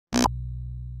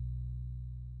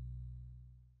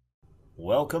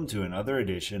Welcome to another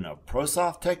edition of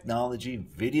ProSoft Technology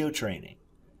video training.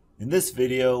 In this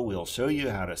video, we'll show you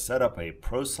how to set up a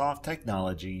ProSoft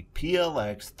Technology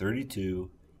PLX32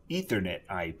 EtherNet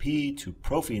IP to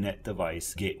PROFINET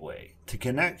Device Gateway to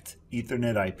connect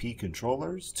EtherNet IP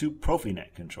controllers to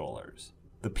PROFINET controllers.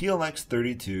 The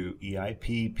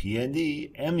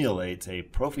PLX32-EIP-PND emulates a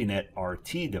PROFINET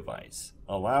RT device,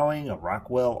 allowing a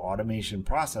Rockwell Automation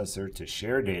processor to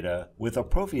share data with a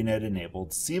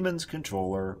PROFINET-enabled Siemens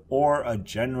controller or a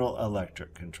General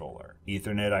Electric controller.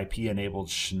 EtherNet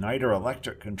IP-enabled Schneider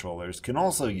Electric controllers can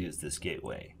also use this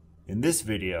gateway. In this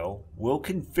video, we'll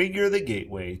configure the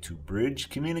gateway to bridge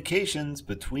communications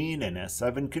between an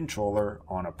S7 controller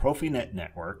on a PROFINET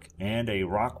network and a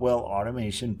Rockwell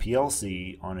Automation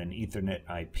PLC on an EtherNet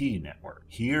IP network.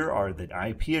 Here are the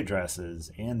IP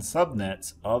addresses and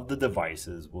subnets of the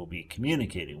devices we'll be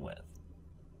communicating with.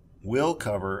 We'll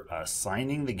cover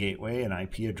assigning the gateway and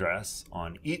IP address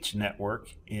on each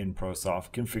network in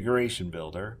ProSoft Configuration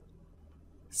Builder,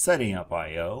 setting up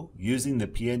I/O using the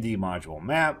PND module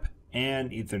map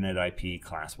and Ethernet IP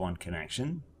Class 1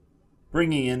 connection,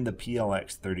 bringing in the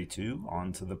PLX32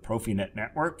 onto the PROFINET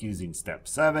network using Step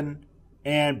 7,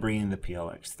 and bringing the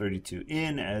PLX32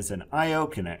 in as an I/O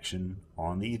connection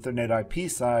on the Ethernet IP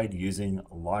side using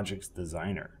Logix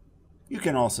Designer. You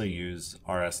can also use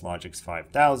RS-Logix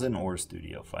 5000 or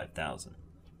Studio 5000.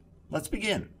 Let's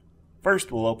begin.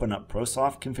 First, we'll open up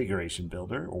ProSoft Configuration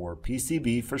Builder, or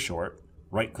PCB for short.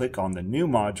 Right-click on the new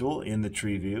module in the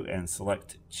tree view and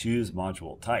select Choose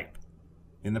Module Type.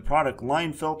 In the product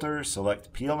line filter,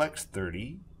 select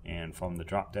PLX30, and from the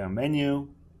drop-down menu,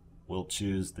 we'll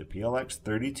choose the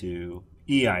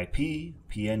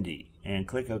PLX32-EIP-PND and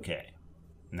click OK.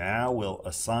 Now we'll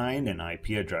assign an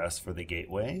IP address for the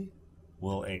gateway.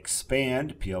 We'll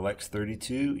expand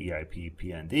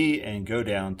PLX32-EIP-PND and go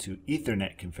down to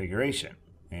Ethernet configuration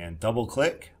and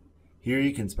double-click. Here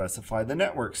you can specify the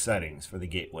network settings for the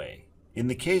gateway. In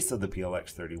the case of the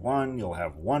PLX31, you'll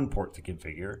have one port to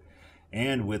configure,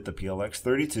 and with the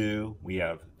PLX32, we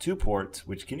have two ports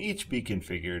which can each be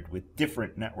configured with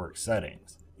different network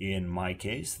settings. In my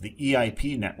case, the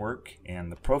EIP network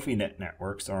and the PROFINET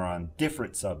networks are on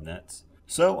different subnets,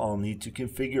 so I'll need to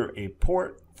configure a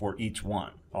port for each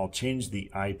one. I'll change the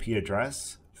IP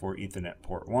address for Ethernet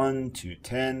port 1 to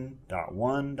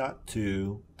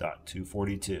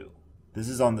 10.1.2.242. This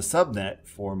is on the subnet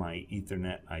for my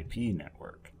Ethernet IP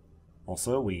network.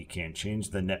 Also, we can change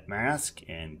the net mask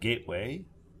and gateway.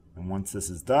 And once this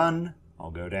is done,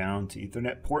 I'll go down to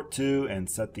Ethernet port 2 and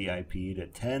set the IP to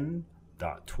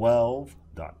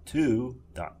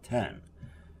 10.12.2.10.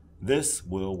 This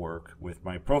will work with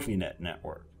my PROFINET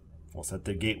network. We'll set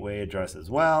the gateway address as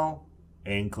well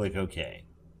and click OK.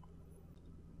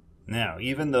 Now,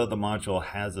 even though the module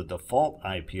has a default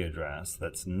IP address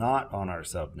that's not on our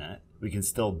subnet, we can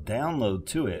still download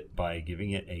to it by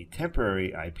giving it a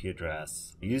temporary IP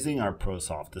address using our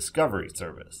ProSoft Discovery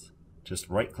service. Just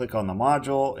right-click on the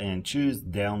module and choose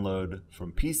Download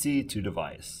from PC to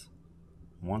Device.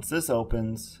 Once this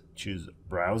opens, choose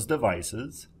Browse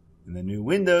Devices. In the new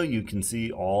window, you can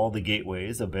see all the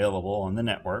gateways available on the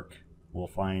network. We'll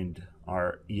find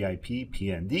our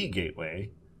EIP-PND gateway.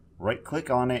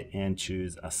 Right-click on it and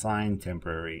choose Assign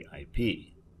Temporary IP.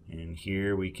 And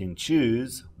here we can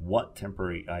choose what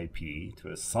temporary IP to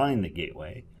assign the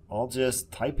gateway. I'll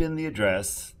just type in the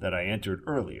address that I entered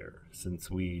earlier, since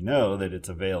we know that it's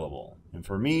available. And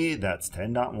for me, that's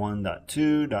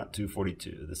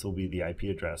 10.1.2.242. This will be the IP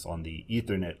address on the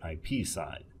Ethernet IP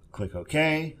side. Click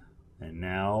OK, and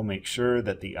now make sure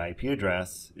that the IP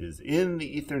address is in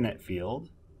the Ethernet field,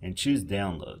 and choose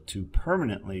Download to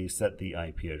permanently set the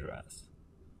IP address.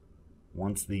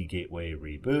 Once the gateway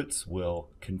reboots, we'll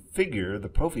configure the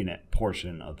PROFINET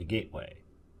portion of the gateway.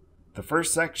 The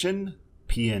first section,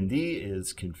 PND,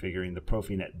 is configuring the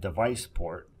PROFINET device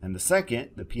port, and the second,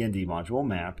 the PND module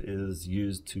map, is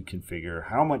used to configure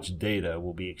how much data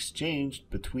will be exchanged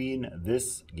between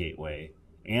this gateway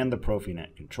and the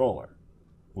PROFINET controller.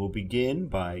 We'll begin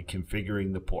by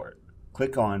configuring the port.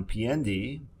 Click on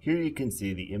PND. Here you can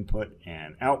see the input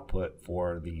and output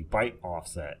for the byte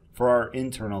offset for our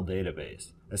internal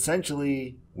database.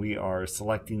 Essentially, we are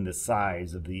selecting the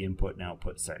size of the input and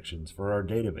output sections for our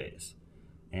database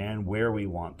and where we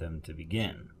want them to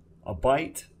begin. A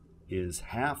byte is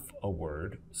half a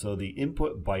word, so the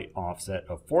input byte offset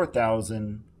of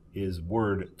 4000 is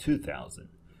word 2000,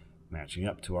 matching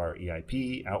up to our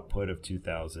EIP output of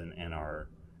 2000, and our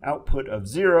output of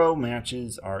 0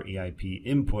 matches our EIP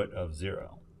input of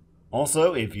 0.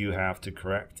 Also, if you have to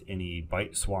correct any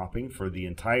byte swapping for the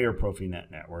entire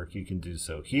PROFINET network, you can do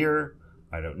so here.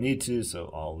 I don't need to, so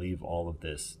I'll leave all of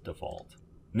this default.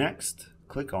 Next,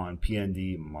 click on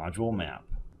PND module map.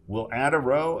 We'll add a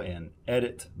row and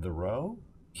edit the row.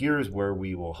 Here's where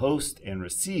we will host and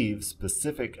receive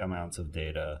specific amounts of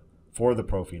data for the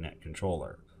PROFINET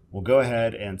controller. We'll go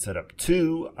ahead and set up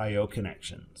 2 I/O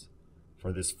connections.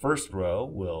 For this first row,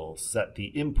 we'll set the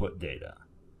input data.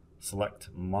 Select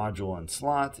module and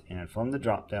slot, and from the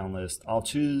drop-down list, I'll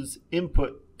choose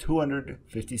input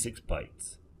 256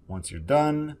 bytes. Once you're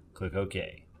done, click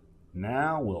OK.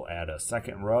 Now we'll add a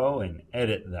second row and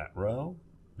edit that row,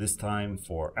 this time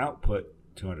for output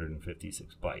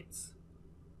 256 bytes.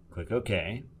 Click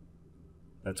OK.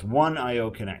 That's 1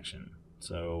 I/O connection.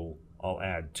 So I'll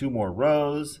add 2 more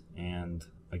rows, and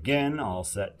again, I'll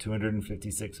set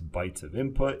 256 bytes of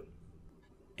input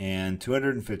and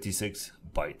 256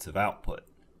 bytes of output.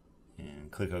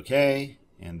 And click OK,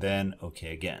 and then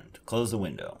OK again to close the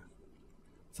window.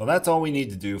 So that's all we need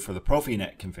to do for the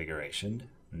PROFINET configuration.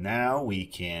 Now we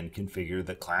can configure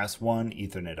the Class 1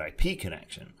 EtherNet IP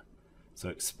connection. So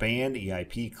expand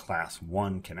EIP Class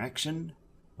 1 connection,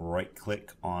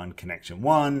 right-click on Connection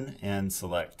 1, and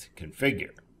select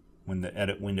Configure. When the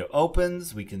edit window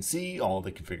opens, we can see all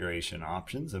the configuration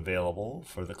options available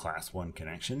for the Class 1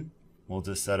 connection. We'll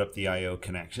just set up the I/O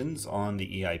connections on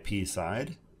the EIP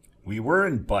side. We were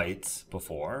in bytes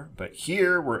before, but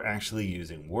here we're actually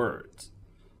using words.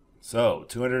 So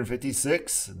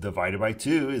 256 divided by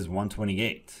 2 is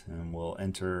 128, and we'll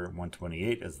enter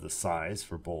 128 as the size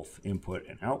for both input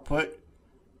and output.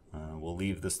 We'll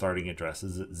leave the starting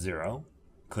addresses at 0.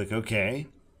 Click OK.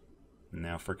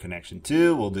 Now for connection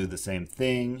 2, we'll do the same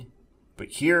thing, but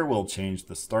here we'll change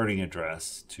the starting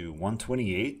address to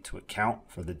 128 to account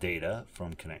for the data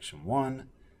from connection 1,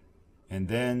 and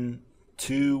then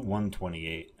to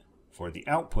 128 for the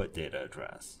output data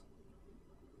address.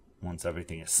 Once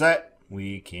everything is set,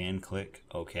 we can click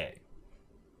OK.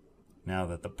 Now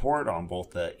that the port on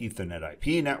both the EtherNet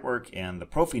IP network and the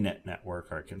PROFINET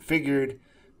network are configured,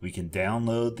 we can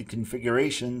download the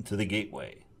configuration to the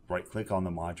gateway. Right-click on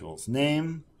the module's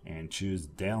name and choose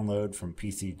Download from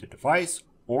PC to Device,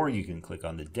 or you can click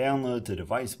on the Download to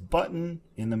Device button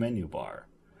in the menu bar.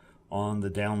 On the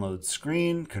download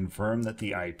screen, confirm that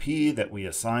the IP that we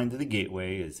assigned to the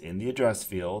gateway is in the address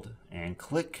field and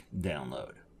click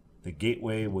Download. The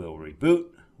gateway will reboot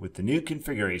with the new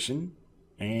configuration,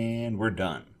 and we're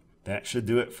done. That should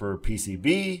do it for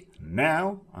PCB.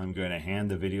 Now I'm going to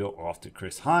hand the video off to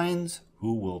Chris Hines,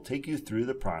 who will take you through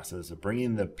the process of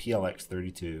bringing the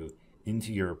PLX32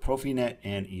 into your PROFINET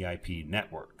and EIP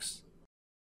networks.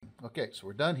 Okay, so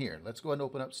we're done here. Let's go ahead and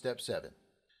open up step 7.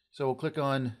 So we'll click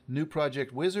on New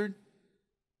Project Wizard.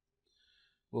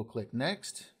 We'll click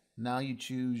Next. Now you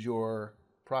choose your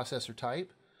processor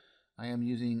type. I am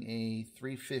using a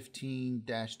 315-2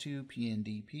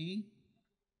 PNDP.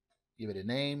 Give it a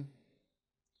name.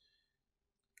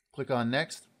 Click on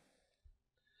Next.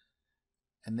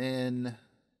 And then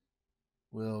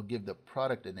we'll give the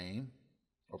product a name,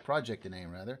 or project a name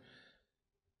rather,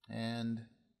 and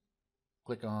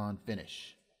click on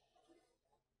Finish.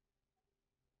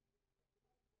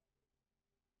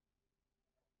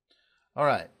 All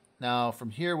right, now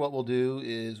from here what we'll do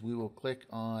is we will click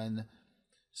on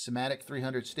Simatic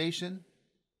 300 Station,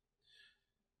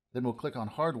 then we'll click on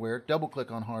Hardware, double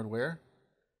click on Hardware,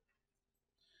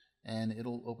 and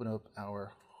it'll open up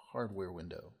our hardware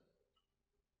window.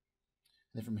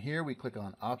 Then from here we click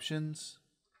on Options,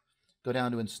 go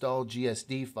down to Install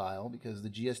GSD file, because the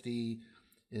GSD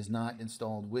is not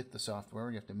installed with the software.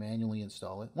 You have to manually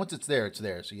install it. Once it's there,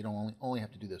 so you don't only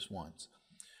have to do this once.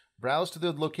 Browse to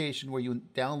the location where you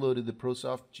downloaded the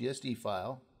ProSoft GSD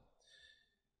file.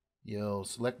 You'll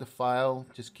select the file,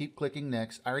 just keep clicking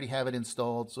Next. I already have it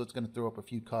installed, so it's going to throw up a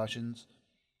few cautions.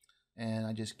 And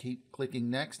I just keep clicking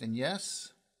Next and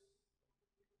Yes.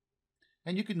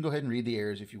 And you can go ahead and read the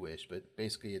errors if you wish, but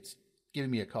basically it's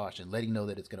giving me a caution, letting you know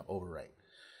that it's going to overwrite.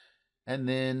 And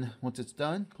then once it's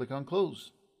done, click on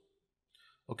Close.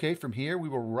 Okay, from here we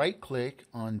will right-click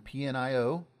on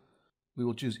PNIO. We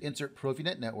will choose Insert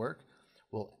PROFINET Network.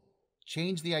 We'll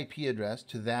change the IP address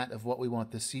to that of what we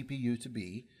want the CPU to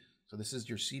be. So this is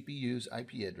your CPU's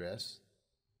IP address.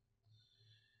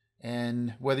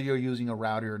 And whether you're using a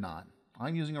router or not.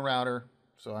 I'm using a router,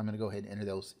 so I'm going to go ahead and enter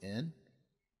those in.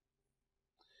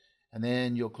 And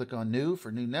then you'll click on New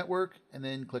for New Network, and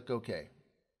then click OK.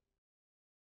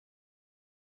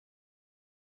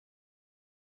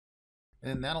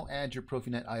 And that'll add your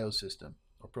PROFINET IO system,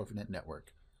 or PROFINET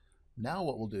network. Now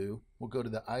what we'll do, we'll go to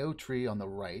the IO tree on the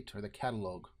right, or the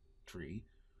catalog tree.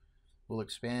 We'll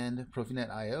expand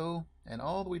PROFINET IO, and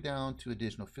all the way down to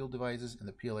additional field devices and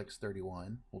the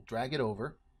PLX31. We'll drag it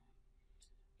over.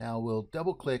 Now we'll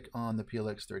double click on the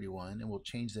PLX31 and we'll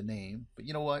change the name. But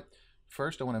you know what?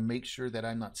 First, I want to make sure that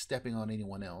I'm not stepping on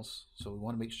anyone else. So we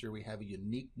want to make sure we have a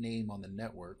unique name on the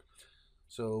network.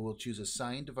 So we'll choose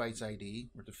assign device ID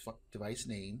or device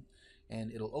name,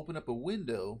 and it'll open up a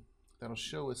window that'll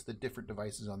show us the different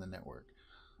devices on the network.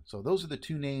 So those are the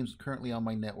two names currently on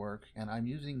my network, and I'm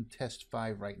using test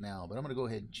 5 right now, but I'm going to go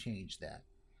ahead and change that.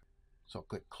 So I'll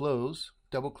click close,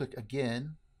 double click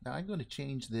again. Now I'm going to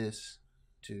change this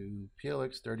to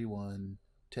PLX31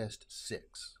 test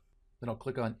 6. Then I'll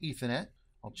click on EtherNet.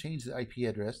 I'll change the IP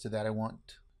address to that I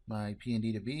want my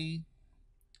PND to be,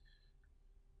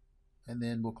 and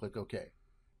then we'll click OK.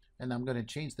 And I'm going to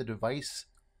change the device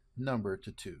number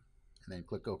to 2, and then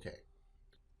click OK.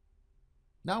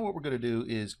 Now what we're going to do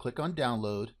is click on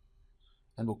download,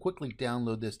 and we'll quickly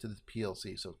download this to the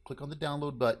PLC. So click on the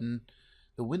download button.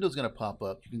 The window's going to pop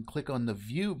up. You can click on the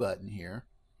view button here,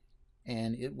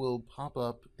 and it will pop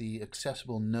up the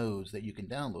accessible nodes that you can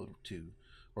download to,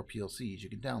 or PLCs you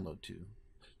can download to.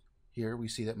 Here we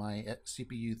see that my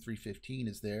CPU 315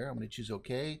 is there. I'm going to choose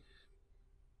OK.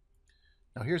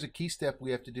 Now here's a key step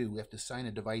we have to do. We have to assign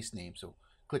a device name. So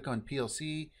click on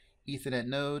PLC, Ethernet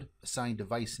node, assign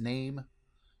device name.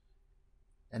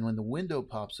 And when the window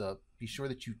pops up, be sure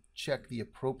that you check the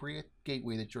appropriate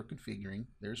gateway that you're configuring.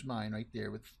 There's mine right there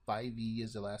with 5E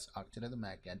as the last octet of the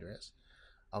MAC address.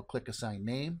 I'll click assign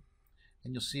name,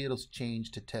 and you'll see it'll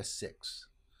change to test 6.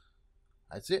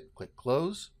 That's it. Click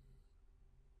close.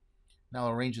 Now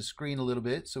I'll arrange the screen a little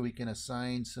bit so we can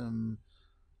assign some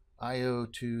I/O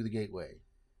to the gateway.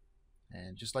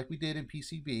 And just like we did in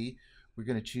PCB, we're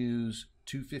going to choose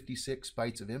 256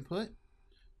 bytes of input,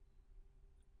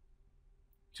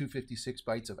 256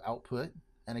 bytes of output,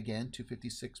 and again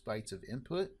 256 bytes of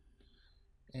input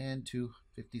and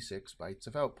 256 bytes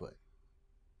of output.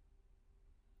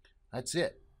 That's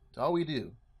it. That's all we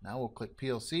do. Now we'll click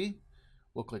PLC,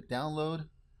 we'll click download,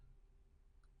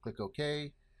 click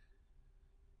OK,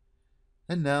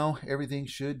 and now everything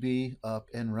should be up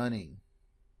and running.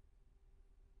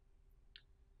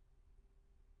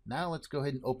 Now let's go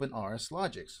ahead and open RS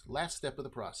Logix, last step of the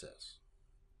process.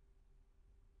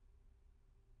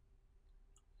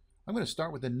 I'm going to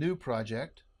start with a new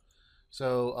project.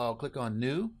 So I'll click on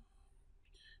new,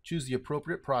 choose the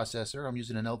appropriate processor. I'm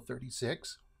using an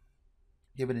L36.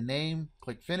 Give it a name,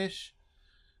 click finish.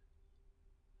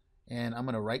 And I'm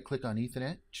going to right click on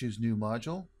Ethernet, choose new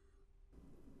module.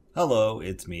 Hello,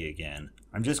 it's me again.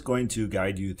 I'm just going to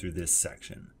guide you through this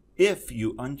section. If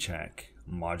you uncheck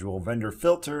Module Vendor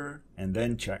Filter and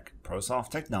then check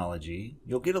ProSoft Technology,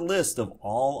 you'll get a list of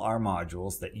all our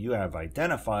modules that you have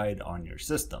identified on your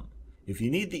system. If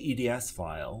you need the EDS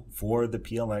file for the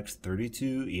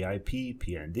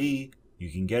PLX32-EIP-PND,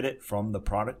 you can get it from the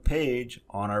product page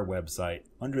on our website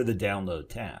under the Download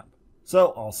tab.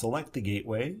 So I'll select the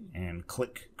gateway and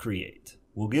click Create.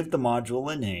 We'll give the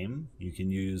module a name. You can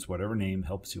use whatever name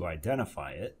helps you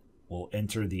identify it. We'll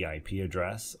enter the IP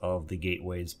address of the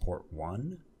gateway's port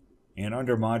 1. And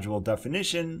under module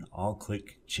definition, I'll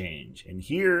click Change. And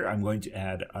here I'm going to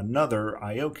add another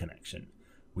I/O connection.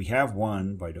 We have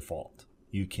one by default.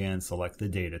 You can select the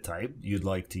data type you'd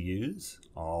like to use.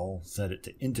 I'll set it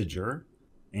to integer.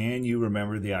 And you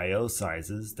remember the I/O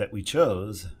sizes that we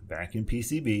chose back in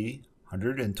PCB,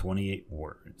 128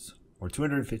 words, or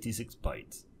 256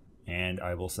 bytes. And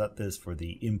I will set this for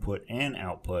the input and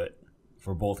output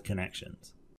for both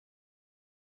connections.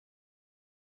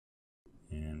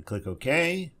 And click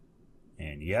OK,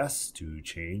 and yes to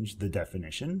change the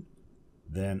definition,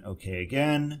 then OK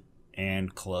again,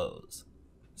 and close.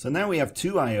 So now we have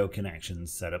two I/O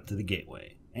connections set up to the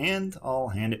gateway, and I'll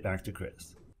hand it back to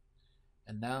Chris.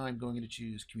 And now I'm going to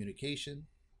choose communication,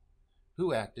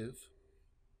 who active,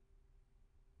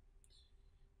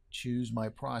 choose my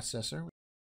processor,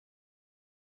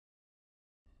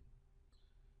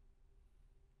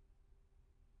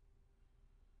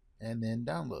 and then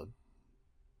download.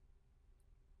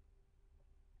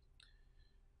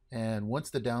 And once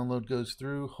the download goes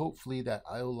through, hopefully that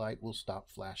I/O light will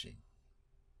stop flashing.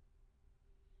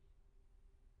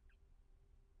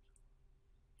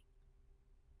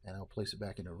 And I'll place it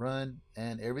back into run,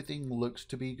 and everything looks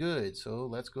to be good. So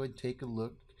let's go ahead and take a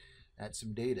look at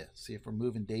some data, see if we're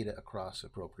moving data across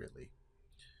appropriately.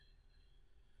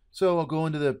 So I'll go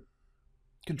into the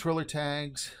controller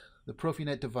tags, the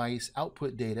PROFINET device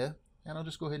output data, and I'll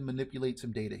just go ahead and manipulate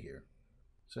some data here.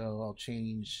 So I'll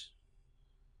change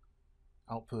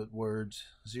output words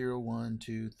 0, 1,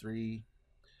 2, 3,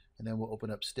 and then we'll open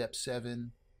up step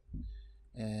 7,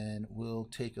 and we'll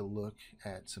take a look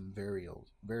at some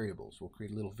variables. We'll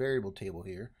create a little variable table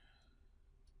here.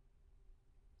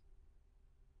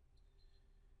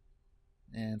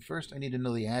 And first I need to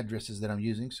know the addresses that I'm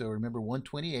using. So remember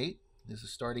 128 is a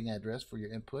starting address for your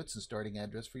inputs and starting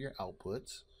address for your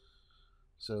outputs.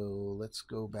 So let's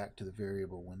go back to the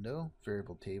variable window,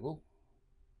 variable table.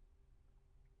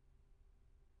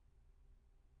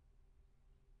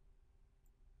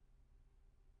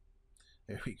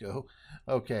 There we go.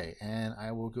 Okay, and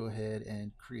I will go ahead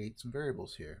and create some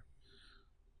variables here.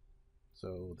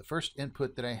 So the first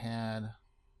input that I had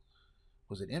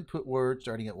was an input word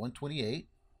starting at 128.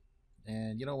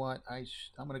 And you know what? I'm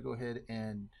going to go ahead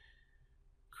and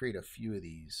create a few of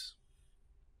these.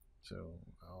 So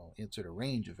I'll insert a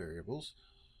range of variables.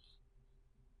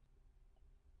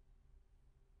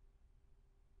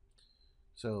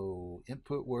 So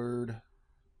input word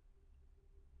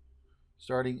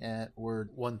starting at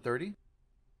word 130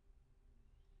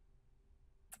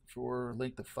 for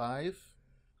length of 5.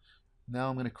 Now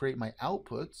I'm going to create my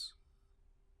outputs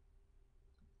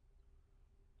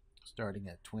starting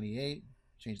at 28,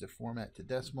 change the format to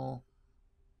decimal,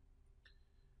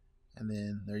 and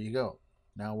then there you go.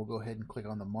 Now we'll go ahead and click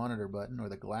on the monitor button or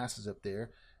the glasses up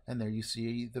there, and there you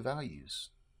see the values.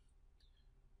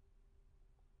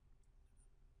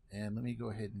 And let me go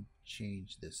ahead and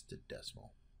change this to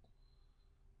decimal.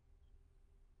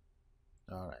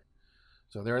 All right,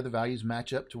 so there are the values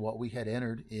match up to what we had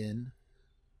entered in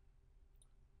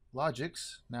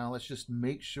Logix. Now let's just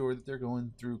make sure that they're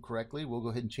going through correctly. We'll go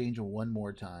ahead and change them one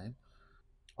more time.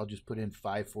 I'll just put in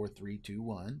 5, 4, 3, 2,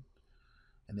 1,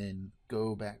 and then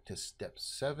go back to step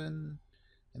 7,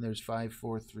 and there's 5,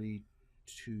 4, 3,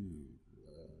 2.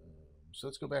 So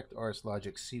let's go back to RS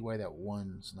Logix, see why that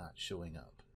 1's not showing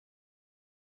up.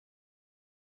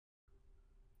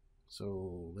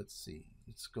 So let's see.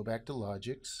 Let's go back to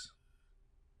Logix.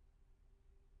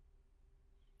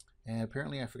 And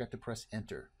apparently I forgot to press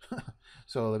enter.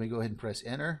 So let me go ahead and press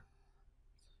enter.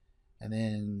 And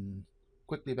then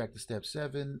quickly back to step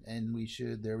 7, and we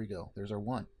should, there we go. There's our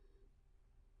 1.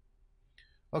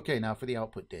 Okay, now for the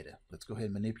output data. Let's go ahead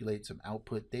and manipulate some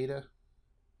output data.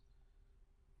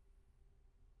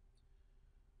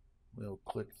 We'll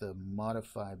click the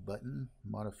modify button,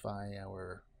 modify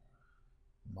our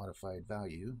modified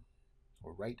value,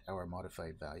 or write our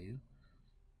modified value.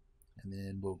 And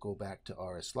then we'll go back to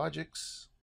RS Logix.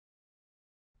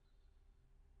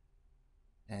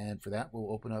 And for that,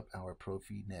 we'll open up our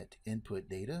PROFINET input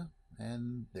data.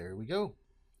 And there we go.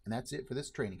 And that's it for this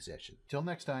training session. Till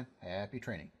next time, happy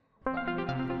training.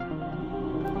 Bye.